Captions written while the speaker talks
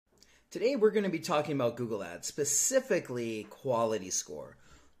Today we're going to be talking about Google Ads, specifically quality score.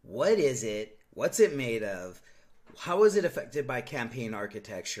 What is it? What's it made of? How is it affected by campaign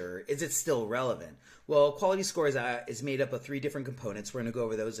architecture? Is it still relevant? Well, quality score is made up of three different components. We're going to go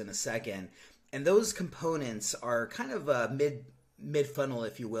over those in a second. And those components are kind of mid funnel,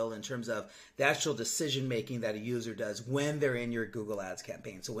 if you will, in terms of the actual decision making that a user does when they're in your Google Ads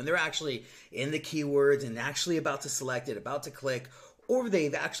campaign. So when they're actually in the keywords and actually about to select it, about to click, or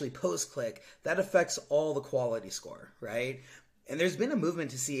they've actually post-click, that affects all the quality score, right? And there's been a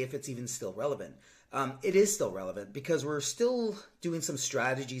movement to see if it's even still relevant. It is still relevant because we're still doing some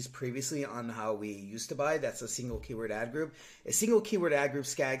strategies previously on how we used to buy. That's a single keyword ad group. A single keyword ad group,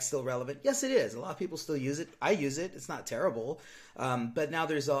 SCAG, still relevant? Yes, it is. A lot of people still use it. I use it. It's not terrible. But now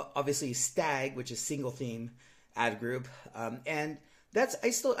there's obviously STAG, which is single theme ad group. And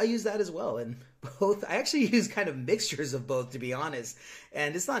I use that as well. And both, I actually use kind of mixtures of both, to be honest.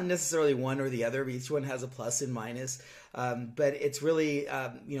 And it's not necessarily one or the other. Each one has a plus and minus. But it's really,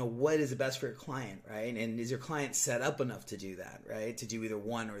 what is the best for your client, right? And is your client set up enough to do that, right? To do either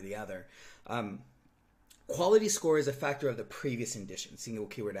one or the other. Quality score is a factor of the previous edition, single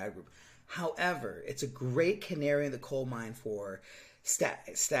keyword ad group. However, it's a great canary in the coal mine for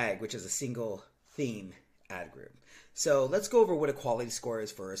STAG, which is a single theme ad group. So let's go over what a quality score is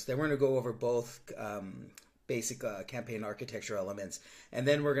first. Then we're going to go over both basic campaign architecture elements. And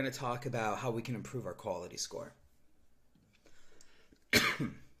then we're going to talk about how we can improve our quality score.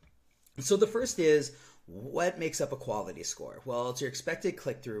 So the first is, what makes up a quality score? Well, it's your expected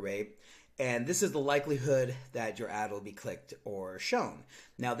click-through rate. And this is the likelihood that your ad will be clicked or shown.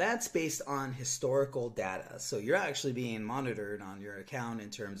 Now that's based on historical data. So you're actually being monitored on your account in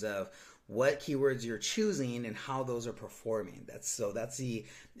terms of what keywords you're choosing and how those are performing. That's the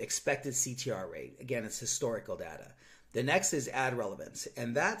expected CTR rate. Again, it's historical data. The next is ad relevance,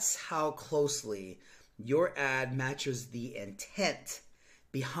 and that's how closely your ad matches the intent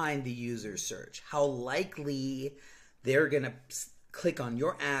behind the user search. How likely they're going to click on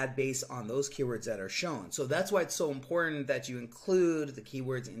your ad based on those keywords that are shown. So that's why it's so important that you include the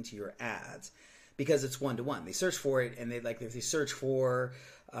keywords into your ads, because it's one-to-one. They search for it, and if they search for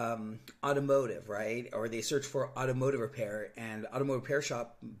automotive, right? Or they search for automotive repair, and automotive repair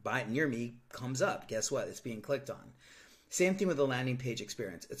shop near me comes up. Guess what? It's being clicked on. Same thing with the landing page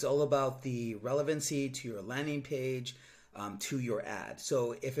experience. It's all about the relevancy to your landing page, to your ad.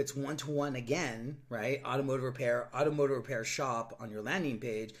 So if it's one-to-one again, right? Automotive repair shop on your landing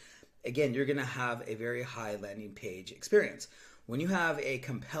page, again, you're going to have a very high landing page experience. When you have a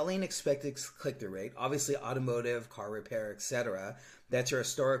compelling expected click-through rate, obviously automotive, car repair, etc., that's your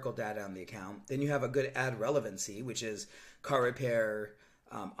historical data on the account. Then you have a good ad relevancy, which is car repair,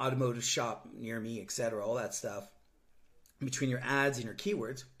 automotive shop near me, etc., all that stuff. Between your ads and your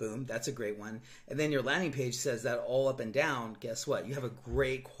keywords, boom, that's a great one. And then your landing page says that all up and down, guess what? You have a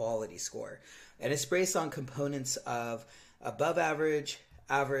great quality score. And it's based on components of above average,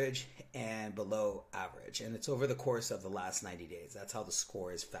 average, and below average. And it's over the course of the last 90 days. That's how the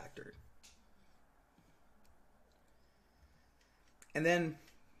score is factored. And then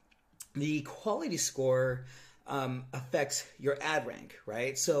the quality score affects your ad rank,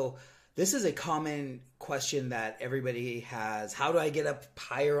 right? So this is a common question that everybody has. How do I get up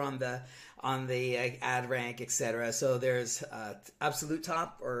higher on the ad rank, etc.? So there's absolute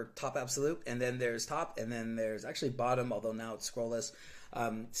top, or top absolute, and then there's top, and then there's actually bottom, although now it's scrollless.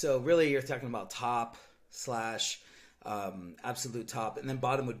 So really you're talking about top / absolute top, and then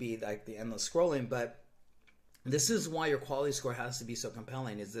bottom would be like the endless scrolling. But this is why your quality score has to be so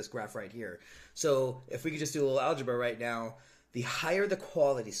compelling, is this graph right here. So if we could just do a little algebra right now, the higher the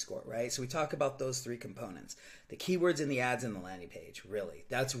quality score, right? So we talk about those three components: the keywords and the ads and the landing page. Really,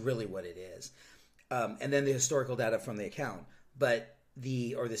 that's really what it is. And then the historical data from the account, or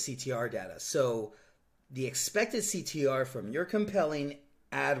the CTR data. So the expected CTR from your compelling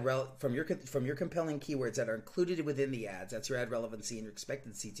from your compelling keywords that are included within the ads, that's your ad relevancy and your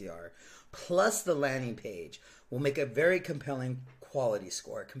expected CTR, plus the landing page, will make a very compelling quality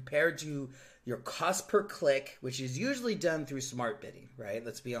score compared to your cost per click, which is usually done through smart bidding, right?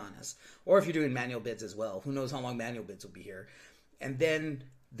 Let's be honest. Or if you're doing manual bids as well, who knows how long manual bids will be here. And then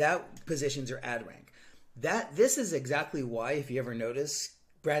that positions your ad rank. This is exactly why, if you ever notice,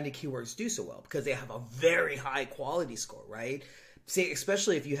 branded keywords do so well, because they have a very high quality score, right? Say,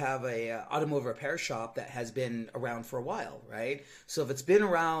 especially if you have a automotive repair shop that has been around for a while, right? So if it's been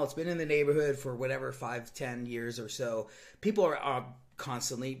around, it's been in the neighborhood for whatever, 5-10 years or so, people are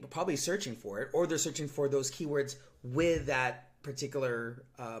constantly probably searching for it, or they're searching for those keywords with that particular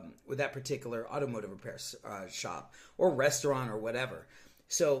automotive repair shop or restaurant or whatever.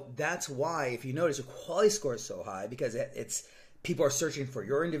 So that's why, if you notice, your quality score is so high because it's people are searching for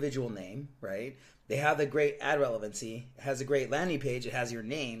your individual name, right? They have the great ad relevancy. It has a great landing page. It has your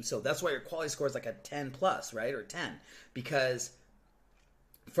name. So that's why your quality score is like a 10 plus, right? Or 10. Because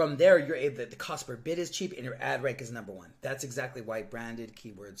from there, you're able, the cost per bid is cheap and your ad rank is number one. That's exactly why branded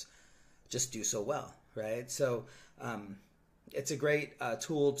keywords just do so well, right? So it's a great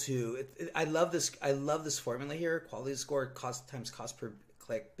tool to. I love this. I love this formula here. Quality score cost times cost per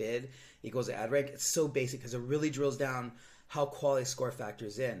click bid equals ad rank. It's so basic because it really drills down how quality score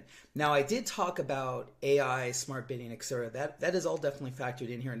factors in. Now, I did talk about AI, smart bidding, etc. That is all definitely factored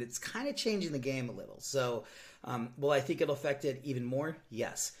in here, and it's kind of changing the game a little. So, will I think it'll affect it even more?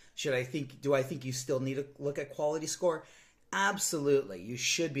 Yes. Do I think you still need to look at quality score? Absolutely. You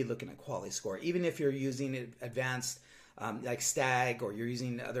should be looking at quality score, even if you're using advanced like Stag, or you're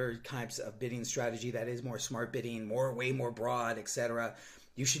using other types of bidding strategy that is more smart bidding, way more broad, etc.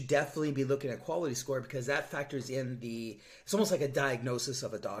 You should definitely be looking at quality score because that factors in it's almost like a diagnosis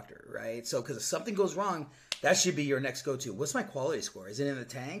of a doctor, right? So, because if something goes wrong, that should be your next go-to. What's my quality score? Is it in the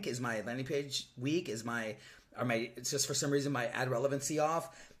tank? Is my landing page weak? It's just for some reason my ad relevancy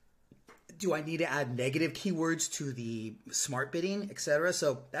off? Do I need to add negative keywords to the smart bidding, etc.?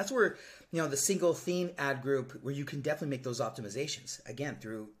 So that's where, the single theme ad group, where you can definitely make those optimizations, again,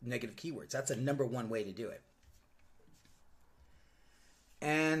 through negative keywords. That's a number one way to do it.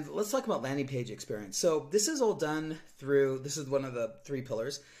 And let's talk about landing page experience. So this is all done this is one of the 3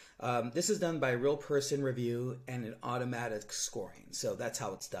 pillars. This is done by a real person review and an automatic scoring. So that's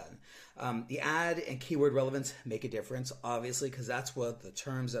how it's done. The ad and keyword relevance make a difference, obviously, because that's what the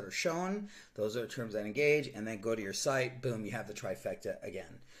terms that are shown. Those are the terms that engage, and then go to your site. Boom, you have the trifecta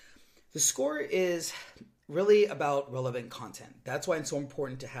again. The score is really about relevant content. That's why it's so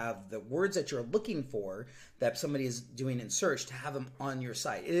important to have the words that you're looking for that somebody is doing in search, to have them on your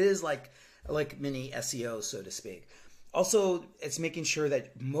site. It is like mini SEO, so to speak. Also, it's making sure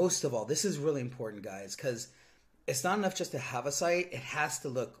that, most of all, this is really important, guys, because it's not enough just to have a site. It has to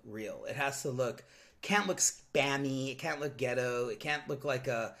look real. It has to can't look spammy. It can't look ghetto. It can't look like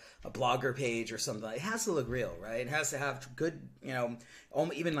a blogger page or something. It has to look real, right? It has to have good,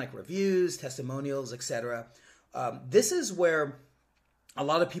 even like reviews, testimonials, etc. This is where a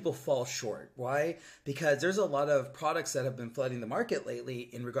lot of people fall short. Why? Because there's a lot of products that have been flooding the market lately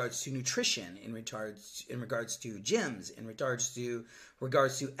in regards to nutrition, in regards to gyms, in regards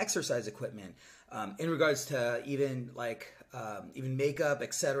to exercise equipment, in regards to even makeup,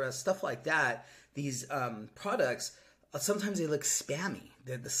 etc., stuff like that. These products, sometimes they look spammy.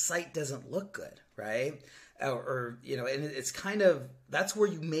 The site doesn't look good, right? And it's kind of, that's where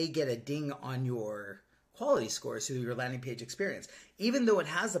you may get a ding on your quality scores through your landing page experience. Even though it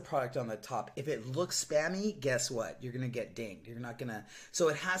has the product on the top, if it looks spammy, guess what? You're going to get dinged. You're not going to.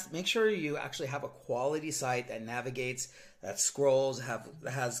 So make sure you actually have a quality site that navigates, that scrolls, that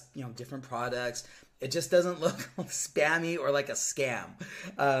has different products. It just doesn't look spammy or like a scam.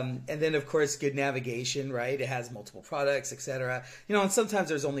 And then, of course, good navigation, right? It has multiple products, etc. And sometimes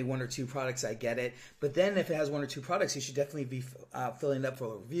there's only 1 or 2 products. I get it. But then if it has 1 or 2 products, you should definitely be filling up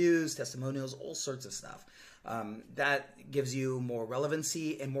for reviews, testimonials, all sorts of stuff. That gives you more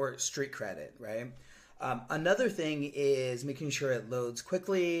relevancy and more street credit, right? Another thing is making sure it loads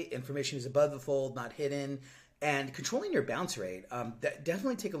quickly. Information is above the fold, not hidden. And controlling your bounce rate.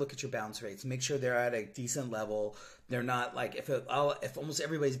 Definitely take a look at your bounce rates. Make sure they're at a decent level. They're not like, if almost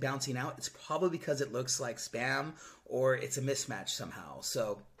everybody's bouncing out, it's probably because it looks like spam or it's a mismatch somehow.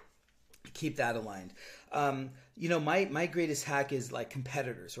 So keep that aligned. My greatest hack is like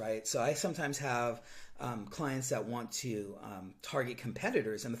competitors, right? So I sometimes have clients that want to target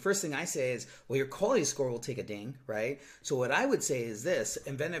competitors, and the first thing I say is, well, your quality score will take a ding, right? So what I would say is this: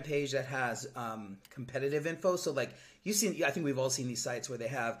 invent a page that has competitive info. So like I think we've all seen these sites where they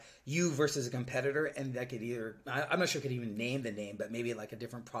have you versus a competitor, and that could I'm not sure it could even name the name, but maybe like a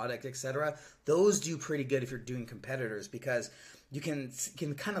different product, etc. Those do pretty good if you're doing competitors, because you can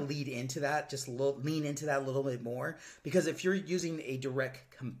kind of lean into that a little bit more. Because if you're using a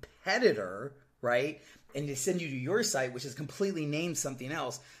direct competitor, right, and they send you to your site, which is completely named something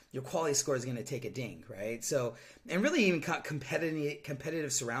else, your quality score is going to take a ding, right? So, and really even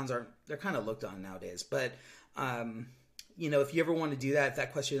competitive surrounds they're kind of looked on nowadays. But, if you ever want to do that, if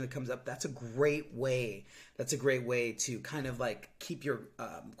that question that comes up, that's a great way to kind of like keep your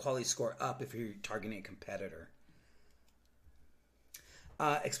quality score up if you're targeting a competitor.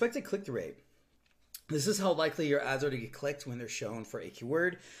 Expected click-through rate. This is how likely your ads are to get clicked when they're shown for a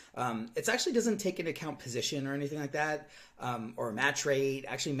keyword. It actually doesn't take into account position or anything like that, or match rate.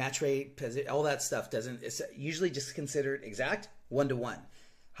 Actually, match rate, all that stuff doesn't. It's usually just considered exact 1-to-1.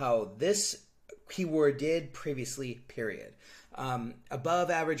 how this keyword did previously, period. Above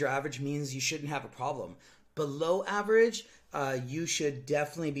average or average means you shouldn't have a problem. Below average, you should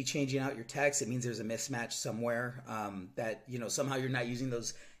definitely be changing out your text. It means there's a mismatch somewhere, that, you know, somehow you're not using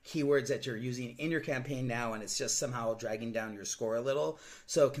those keywords that you're using in your campaign now, and it's just somehow dragging down your score a little.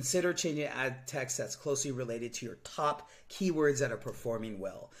 So consider changing ad text that's closely related to your top keywords that are performing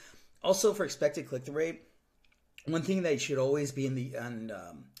well. Also, for expected click-through rate, one thing that should always be in the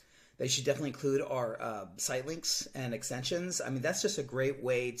they should definitely include are site links and extensions. I mean, that's just a great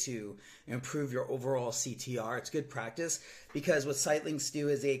way to improve your overall CTR. It's good practice, because what site links do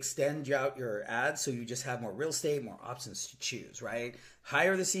is they extend out your ads, so you just have more real estate, more options to choose, right?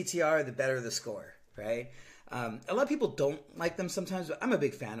 Higher the CTR, the better the score, right? A lot of people don't like them sometimes, but I'm a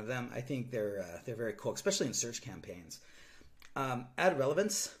big fan of them. I think they're very cool, especially in search campaigns. Ad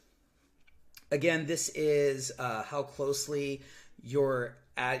relevance. Again, this is how closely your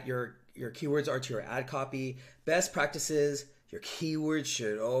keywords are to your ad copy. Best practices: your keywords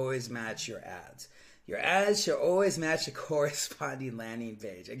should always match your ads. Your ads should always match the corresponding landing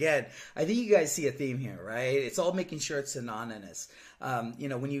page. Again, I think you guys see a theme here, right? It's all making sure it's synonymous. You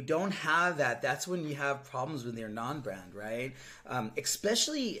know, when you don't have that, that's when you have problems with your non-brand, right?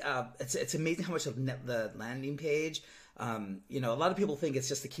 Especially, it's amazing how much of the landing page. You know, a lot of people think it's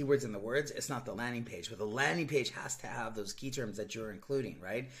just the keywords and the words. It's not the landing page, but the landing page has to have those key terms that you're including,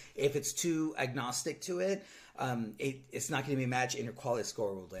 right? If it's too agnostic to it, it's not going to be matched, and your quality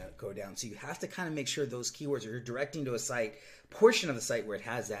score will go down. So you have to kind of make sure those keywords are directing to a site, portion of the site where it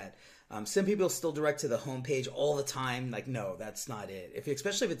has that. Some people still direct to the homepage all the time. Like, no, that's not it.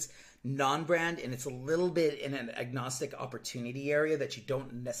 Especially if it's non-brand and it's a little bit in an agnostic opportunity area that you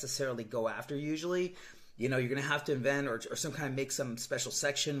don't necessarily go after usually. You know, you're going to have to invent or some kind of make some special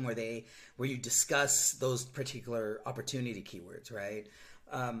section where you discuss those particular opportunity keywords, right?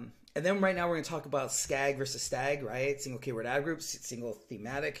 And then right now we're going to talk about SCAG versus STAG, right? Single keyword ad group, single theme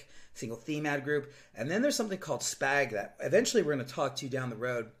ad group. And then there's something called SPAG that eventually we're going to talk to down the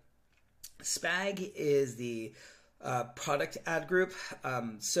road. SPAG is the product ad group.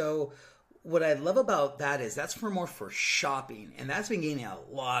 So what I love about that is that's more for shopping, and that's been gaining a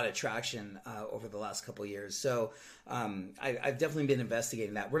lot of traction over the last couple of years. So I've definitely been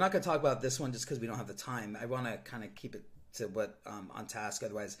investigating that. We're not going to talk about this one just because we don't have the time. I want to kind of keep it to what on task.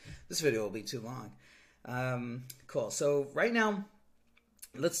 Otherwise, this video will be too long. Cool. So right now,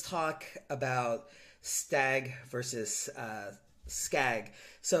 let's talk about STAG versus SCAG.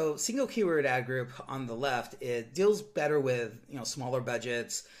 So single keyword ad group on the left, it deals better with, you know, smaller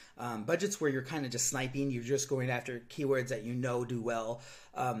budgets. Budgets where you're kind of just sniping, you're just going after keywords that you know do well.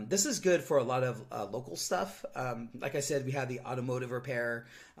 This is good for a lot of local stuff. Like I said, we had the automotive repair.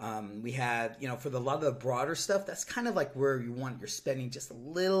 We had, you know, for a lot of the broader stuff, that's kind of like where you're spending just a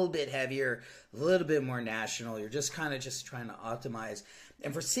little bit heavier, a little bit more national. You're just kind of just trying to optimize.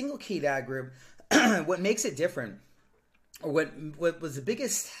 And for single keyword ad group, what makes it different, or what was the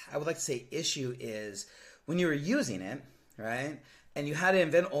biggest, I would like to say, issue is when you were using it, right? And you had to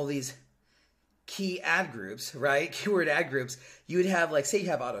invent all these key ad groups, right? Keyword ad groups. You would have, like, say you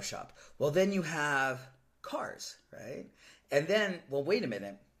have auto shop. Well, then you have cars, right? And then, well, wait a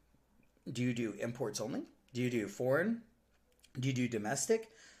minute. Do you do imports only? Do you do foreign? Do you do domestic?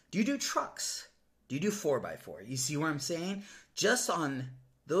 Do you do trucks? Do you do 4x4? You see what I'm saying? Just on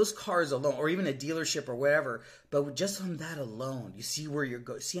those cars alone, or even a dealership or whatever, but just on that alone, you see where you're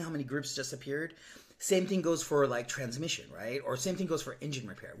going. See how many groups just appeared? Same thing goes for like transmission, right? Or same thing goes for engine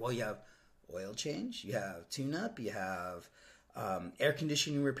repair. Well, you have oil change, you have tune-up, you have air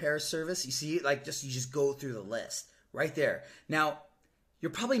conditioning repair service. You see, like, you just go through the list right there. Now,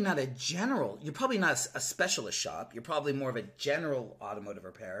 you're probably not a specialist shop. You're probably more of a general automotive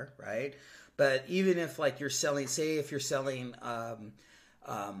repair, right? But even if, like, you're selling, say if you're selling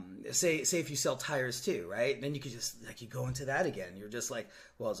say if you sell tires too, right? And then you could just, like, you go into that again. You're just like,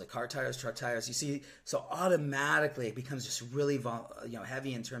 well, is it car tires, truck tires? You see, so automatically it becomes just really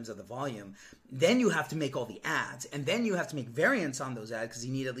heavy in terms of the volume. Then you have to make all the ads, and then you have to make variants on those ads because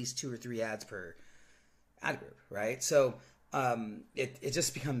you need at least 2 or 3 ads per ad group, right? So it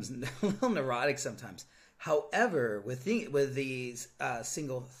just becomes a little neurotic sometimes. However, with the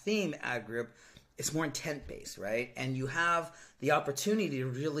single theme ad group, it's more intent based, right? And you have the opportunity to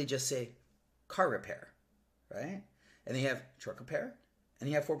really just say car repair, right? And then you have truck repair, and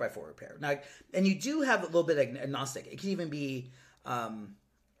you have 4x4 repair. Now, and you do have a little bit agnostic. It can even be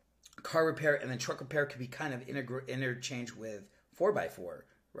car repair, and then truck repair could be kind of interchanged with 4x4,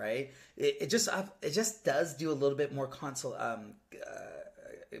 right? It just does do a little bit more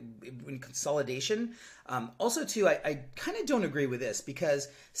in consolidation. Also, too, I kind of don't agree with this because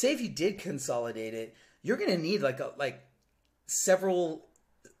say if you did consolidate it, you're going to need like several.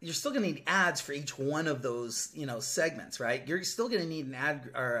 You're still going to need ads for each one of those, segments, right? You're still going to need an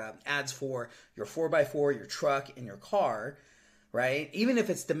ad or ads for your 4x4, your truck, and your car, right? Even if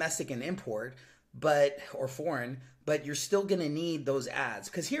it's domestic and import, or foreign, but you're still going to need those ads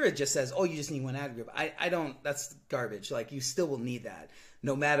because here it just says, oh, you just need one ad group. I don't. That's garbage. Like you still will need that,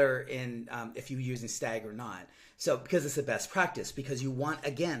 no matter if you're using Stag or not. So because it's the best practice, because you want,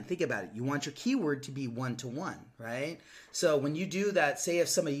 again, think about it. You want your keyword to be one-to-one, right? So when you do that, say if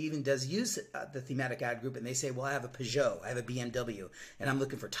somebody even does use the thematic ad group and they say, well, I have a Peugeot, I have a BMW, and I'm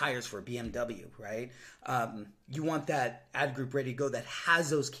looking for tires for a BMW, right? You want that ad group ready to go that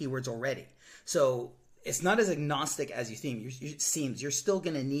has those keywords already. So it's not as agnostic as you think. It seems you're still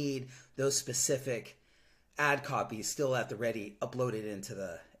going to need those specific ad copies still at the ready, uploaded into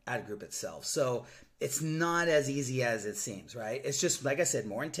the ad group itself. So it's not as easy as it seems, right? It's just, like I said,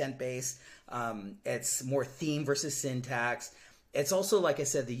 more intent-based. It's more theme versus syntax. It's also, like I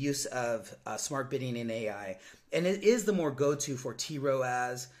said, the use of smart bidding and AI. And it is the more go-to for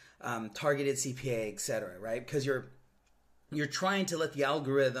TROAS, targeted CPA, etc., right? Because you're trying to let the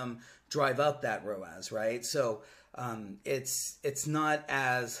algorithm drive up that ROAS, right? So it's not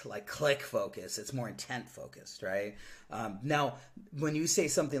as like click focused; it's more intent focused, right? Now, when you say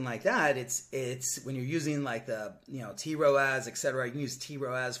something like that, it's when you're using like the TROAS, etc. You can use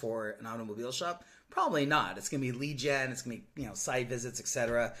TROAS for an automobile shop. Probably not. It's going to be lead gen. It's going to be site visits,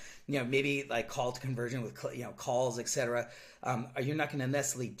 etc. Maybe like call to conversion with calls, etc. You're not going to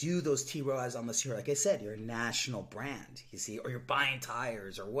necessarily do those TROAS unless you're, like I said, you're a national brand, you see, or you're buying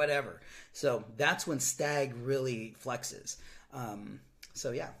tires or whatever. So that's when Stag really flexes.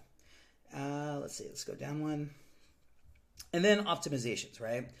 So yeah, let's see. Let's go down one. And then optimizations,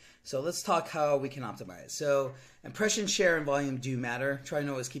 right? So let's talk how we can optimize. So impression share and volume do matter. Try to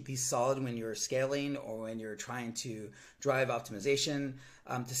always keep these solid when you're scaling or when you're trying to drive optimization.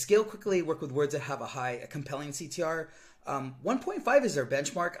 To scale quickly, work with words that have a compelling CTR. 1.5 is their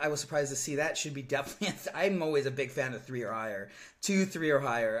benchmark. I was surprised to see that. Should be definitely. I'm always a big fan of 3 or higher. 2, 3 or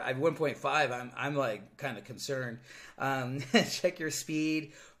higher. At 1.5, I'm like kind of concerned. Check your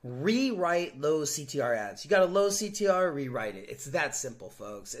speed. Rewrite low CTR ads. You got a low CTR, rewrite it. It's that simple,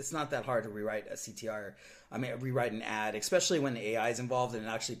 folks. It's not that hard to rewrite a CTR. Rewrite an ad, especially when AI is involved and it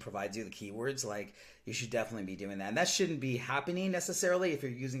actually provides you the keywords. Like, you should definitely be doing that. And that shouldn't be happening necessarily if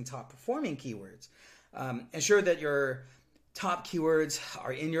you're using top performing keywords. Ensure that your top keywords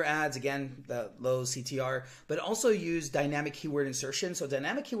are in your ads, again, the low CTR, but also use dynamic keyword insertion. So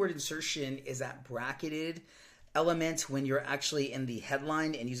dynamic keyword insertion is that bracketed element when you're actually in the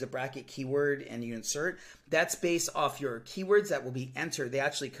headline and use a bracket keyword and you insert. That's based off your keywords that will be entered.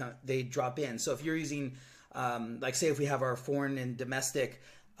 They drop in. So if you're using, like say if we have our foreign and domestic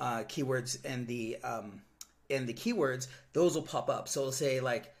keywords in the keywords, those will pop up. So it'll say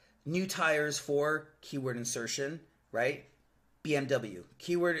like new tires for keyword insertion, right? BMW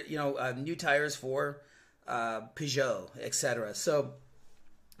keyword, new tires for Peugeot, etc. So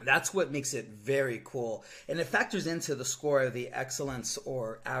that's what makes it very cool. And it factors into the score of the excellence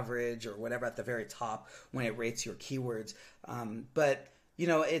or average or whatever at the very top when it rates your keywords. But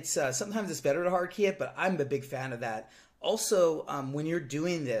it's sometimes it's better to hard key it, but I'm a big fan of that. Also, when you're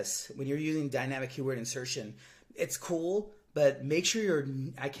doing this, when you're using dynamic keyword insertion, it's cool, but make sure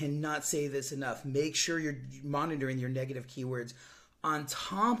I cannot say this enough, make sure you're monitoring your negative keywords on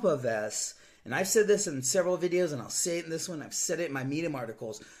top of this. And I've said this in several videos, and I'll say it in this one. I've said it in my Medium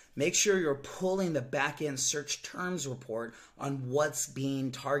articles. Make sure you're pulling the back-end search terms report on what's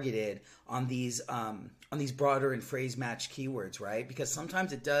being targeted on these broader and phrase match keywords, right? Because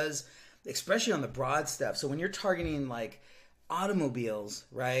sometimes it does, especially on the broad stuff. So when you're targeting like automobiles,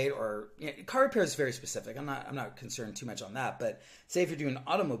 right, or car repair is very specific. I'm not concerned too much on that. But say if you're doing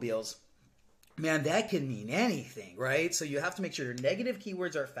automobiles, man, that can mean anything, right? So you have to make sure your negative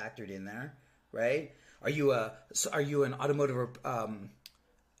keywords are factored in there. Right? Are you an automotive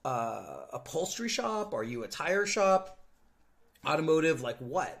upholstery shop? Are you a tire shop? Automotive, like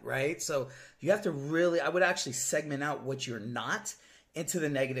what? Right? So you have to I would actually segment out what you're not into the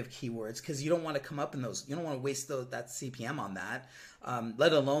negative keywords because you don't want to come up in those. You don't want to waste that CPM on that,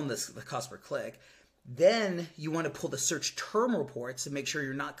 let alone the cost per click. Then you want to pull the search term reports to make sure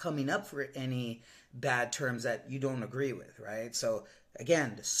you're not coming up for any bad terms that you don't agree with, right? So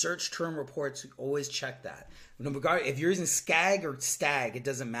again, the search term reports, always check that. If you're using SCAG or STAG, it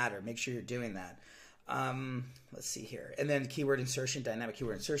doesn't matter. Make sure you're doing that. Let's see here. And then keyword insertion, dynamic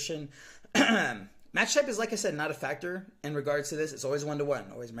keyword insertion. Match type is, like I said, not a factor in regards to this. It's always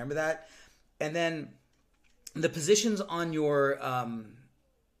 1-to-1. Always remember that. And then the positions on your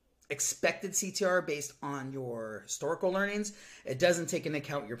expected CTR based on your historical learnings, it doesn't take into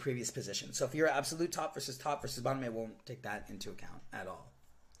account your previous position. So if you're absolute top versus bottom, it won't take that into account at all.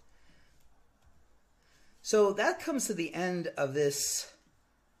 So that comes to the end of this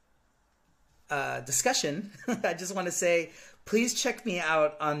discussion. I just want to say, please check me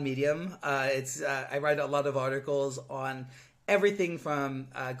out on Medium. I write a lot of articles on everything from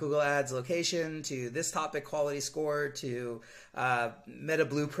Google Ads location to this topic, quality score, to Meta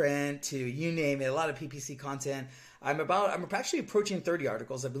Blueprint, to you name it, a lot of PPC content. I'm actually approaching 30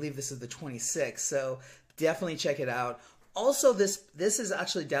 articles. I believe this is the 26th, so definitely check it out. Also, this is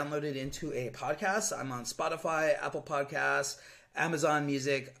actually downloaded into a podcast. I'm on Spotify, Apple Podcasts, Amazon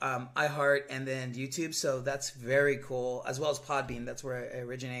Music, iHeart, and then YouTube. So that's very cool, as well as Podbean. That's where I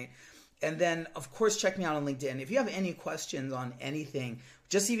originate. And then, of course, check me out on LinkedIn. If you have any questions on anything,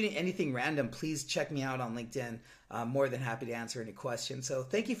 just even anything random, please check me out on LinkedIn. I'm more than happy to answer any questions. So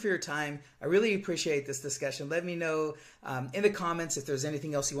thank you for your time. I really appreciate this discussion. Let me know in the comments if there's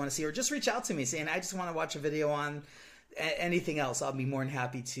anything else you want to see, or just reach out to me saying, I just want to watch a video on anything else. I'll be more than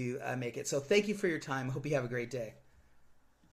happy to make it. So thank you for your time. I hope you have a great day.